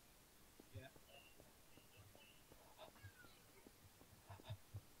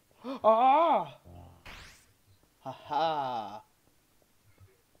 Yeah. Ah! Haha.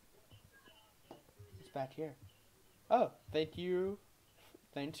 It's back here. Oh, thank you.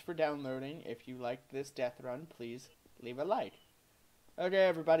 Thanks for downloading. If you liked this death run, please leave a like. Okay,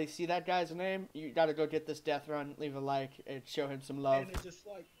 everybody, see that guy's name? You gotta go get this death run, leave a like, and show him some love. And a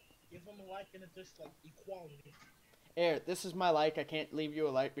dislike. Give him a like and a dislike. Equality. Here, this is my like. I can't leave you a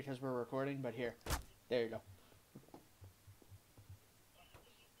like because we're recording, but here. There you go.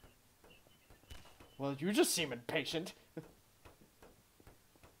 Well, you just seem impatient.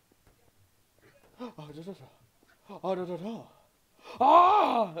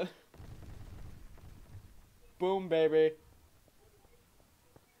 Ah! Boom, baby.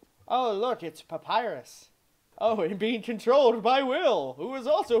 Oh, look, it's Papyrus. Oh, and being controlled by Will, who is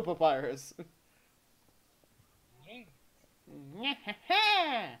also Papyrus.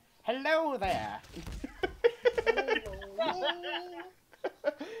 Hello there.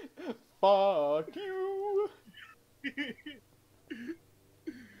 Fuck you.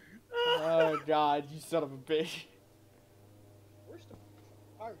 Oh God, you son of a bitch. Where's the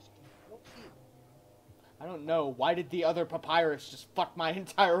Papyrus key? I don't see it. I don't know. Why did the other Papyrus just fuck my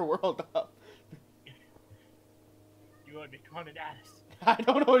entire world up? You owe me $20. I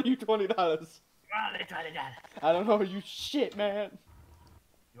don't owe you $20. You owe me $20. I don't owe you shit, man.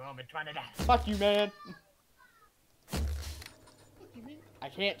 You owe me $20. Fuck you, man. What do you mean? I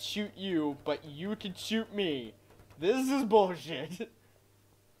can't shoot you, but you can shoot me. This is bullshit.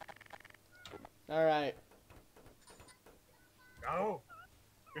 Alright. No.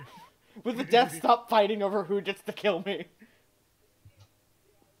 Will the death stop fighting over who gets to kill me?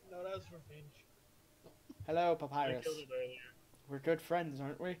 No, that was revenge. Hello, I Papyrus. killed him earlier. We're good friends,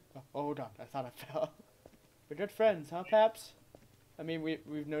 aren't we? Oh, hold on. I thought I fell. We're good friends, huh, Paps? I mean,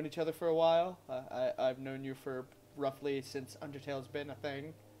 we've known each other for a while. I've known you for roughly since Undertale's been a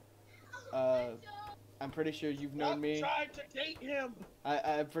thing. I'm pretty sure you've known me. Stop trying to date him.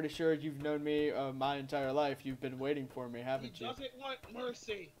 I'm pretty sure you've known me my entire life. You've been waiting for me, haven't He you? doesn't want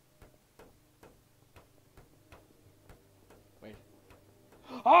mercy. Wait.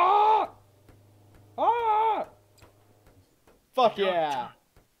 Ah! Ah! Fuck yeah!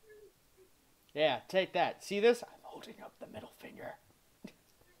 Yeah, take that. See this? I'm holding up the middle finger.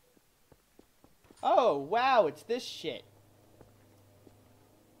 Oh, wow, it's this shit.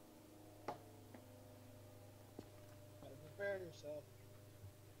 Gotta prepare yourself.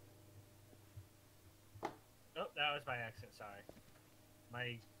 Oh, that was by accident. Sorry.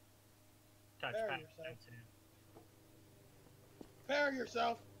 My Prepare touchpad yourself. sensitive. Prepare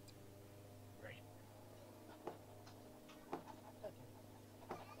yourself. Great.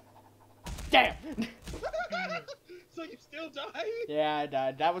 Damn! So you still die? Yeah, I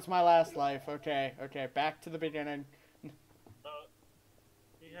died. That was my last life. Okay, back to the beginning.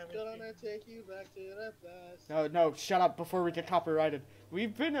 Still gonna take you back to the past. No, shut up before we get copyrighted.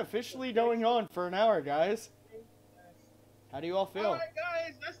 We've been officially going on for an hour, guys. How do you all feel? Alright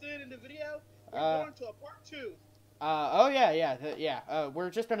guys, that's the end of the video. We're going to a part 2. Oh yeah. We're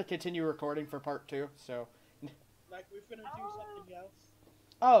just gonna continue recording for part 2, so. Like we're finna do something else.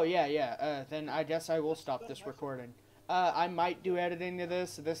 Oh yeah. Then I guess I will stop this recording. I might do editing to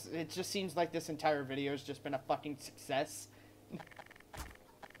this. It just seems like this entire video has just been a fucking success.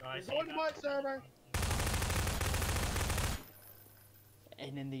 We're going to my server.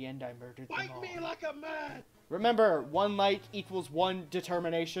 And in the end, I murdered them Fight all. me like a man. Remember, 1 like equals 1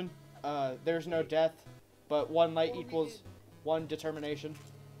 determination. There's no death, but 1 like equals 1 determination.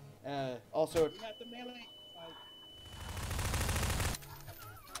 Also, We have to melee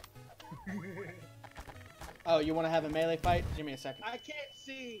fight. oh, you want to have a melee fight? Give me a second. I can't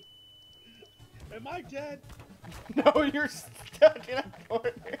see. Am I dead? No, you're stuck in a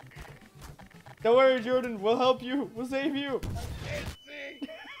corner. Don't worry, Jordan. We'll help you. We'll save you. Can't see.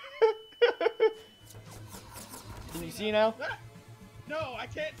 Can you see now? No, I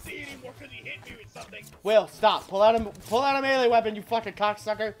can't see anymore because he hit me with something. Will, stop. Pull out a melee weapon, you fucking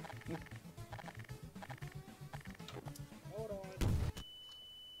cocksucker. Hold on.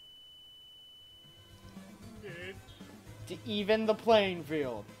 To even the playing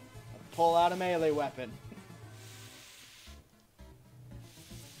field, pull out a melee weapon.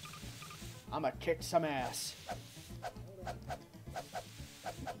 I'ma kick some ass.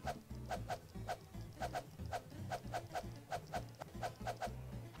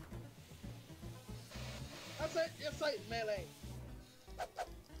 That's it. It's like melee.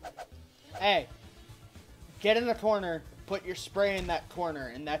 Hey, get in the corner, put your spray in that corner,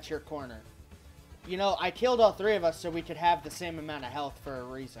 and that's your corner. You know, I killed all three of us so we could have the same amount of health for a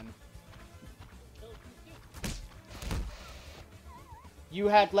reason. You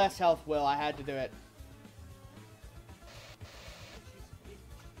had less health, Will. I had to do it.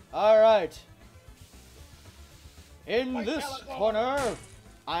 Alright. In this corner,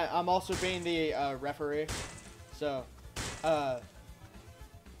 I'm also being the referee. So, right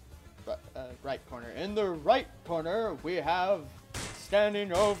corner. In the right corner, we have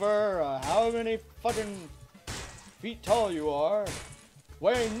standing over how many fucking feet tall you are,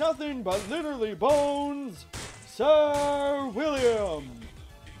 weighing nothing but literally bones, Sir William.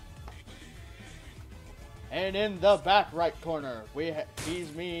 And in the back right corner,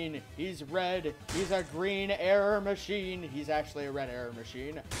 he's mean, he's red, he's a green error machine. He's actually a red error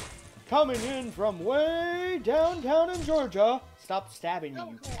machine. Coming in from way downtown in Georgia. Stop stabbing me,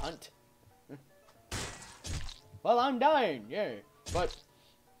 you cunt. Well, I'm dying, yay. But,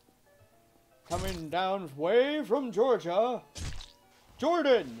 coming down way from Georgia,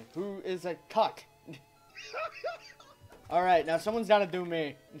 Jordan, who is a cuck. Alright, now someone's gotta do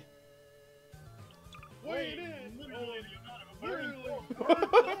me. Wait in.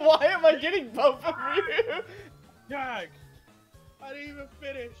 Why am I getting both of you? Jack, I didn't even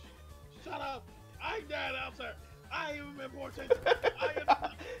finish. Shut up. I'm dead, Elser. I am important. I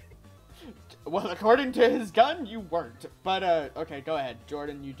am. Well, according to his gun, you weren't. But, okay, go ahead.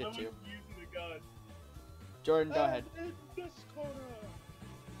 Jordan, you did too. Using the gun. Jordan, go ahead. In this corner.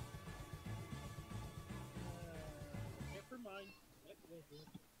 Never mind.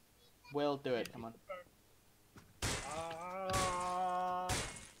 Will do it. Come on.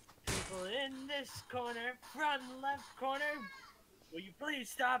 People in this corner, front left corner, will you please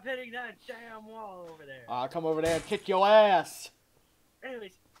stop hitting that damn wall over there? I'll come over there and kick your ass.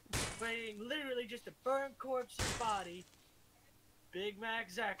 Anyways, playing literally just a burnt corpse's body,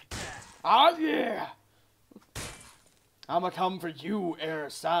 Bigmac Zack attack. Oh yeah! I'ma come for you, air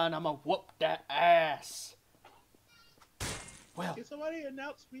son. I'ma whoop that ass. Well, Can somebody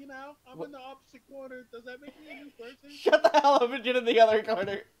announce me now? I'm in the opposite corner. Does that make me a new person? shut the hell up and get in the other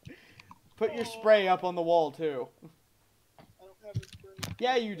corner. Put your spray up on the wall too. I don't have a spray.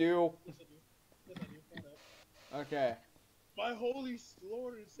 Yeah, you do. Yes, I do. Yes, I do. Hold up. Okay. My holy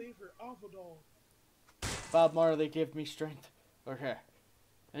Lord and Savior, Alpha Dog. Bob Marley, give me strength. Okay.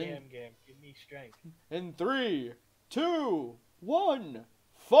 Damn game, give me strength. In 3, 2, 1,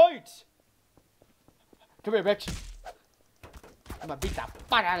 fight! Come here, bitch. I'm gonna beat the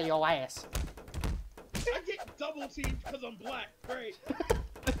fuck out of your ass. I get double teamed because I'm black. Great.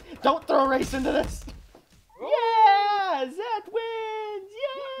 Don't throw race into this. Yeah, Zed wins.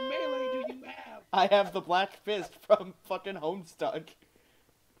 What Yeah. melee do you have? I have the black fist from fucking Homestuck.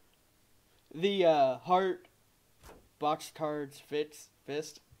 The heart box cards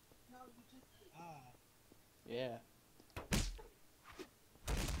fist. Ah. Yeah.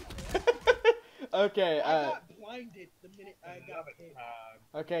 Okay, I got blinded the minute I got hit.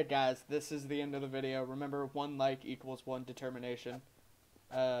 okay, guys, this is the end of the video. Remember, 1 like equals 1 determination.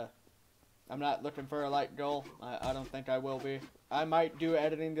 I'm not looking for a like goal. I don't think I will be. I might do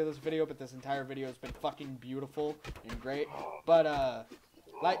editing to this video, but this entire video has been fucking beautiful and great. But,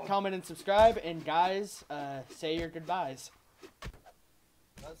 like, comment, and subscribe. And, guys, say your goodbyes.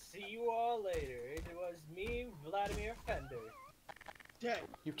 I'll see you all later. It was me, Vladimir Fender. Dead.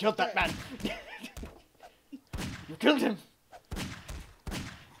 You killed that man. You killed him.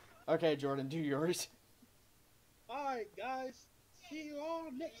 Okay, Jordan, do yours. Alright, guys. See you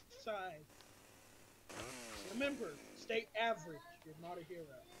all next time. Remember, stay average. You're not a hero.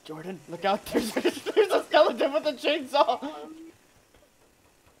 Jordan, look out. There's a skeleton with a chainsaw.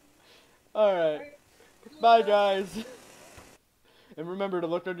 Alright. Bye, guys. And remember to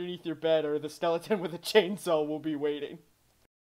look underneath your bed or the skeleton with a chainsaw will be waiting.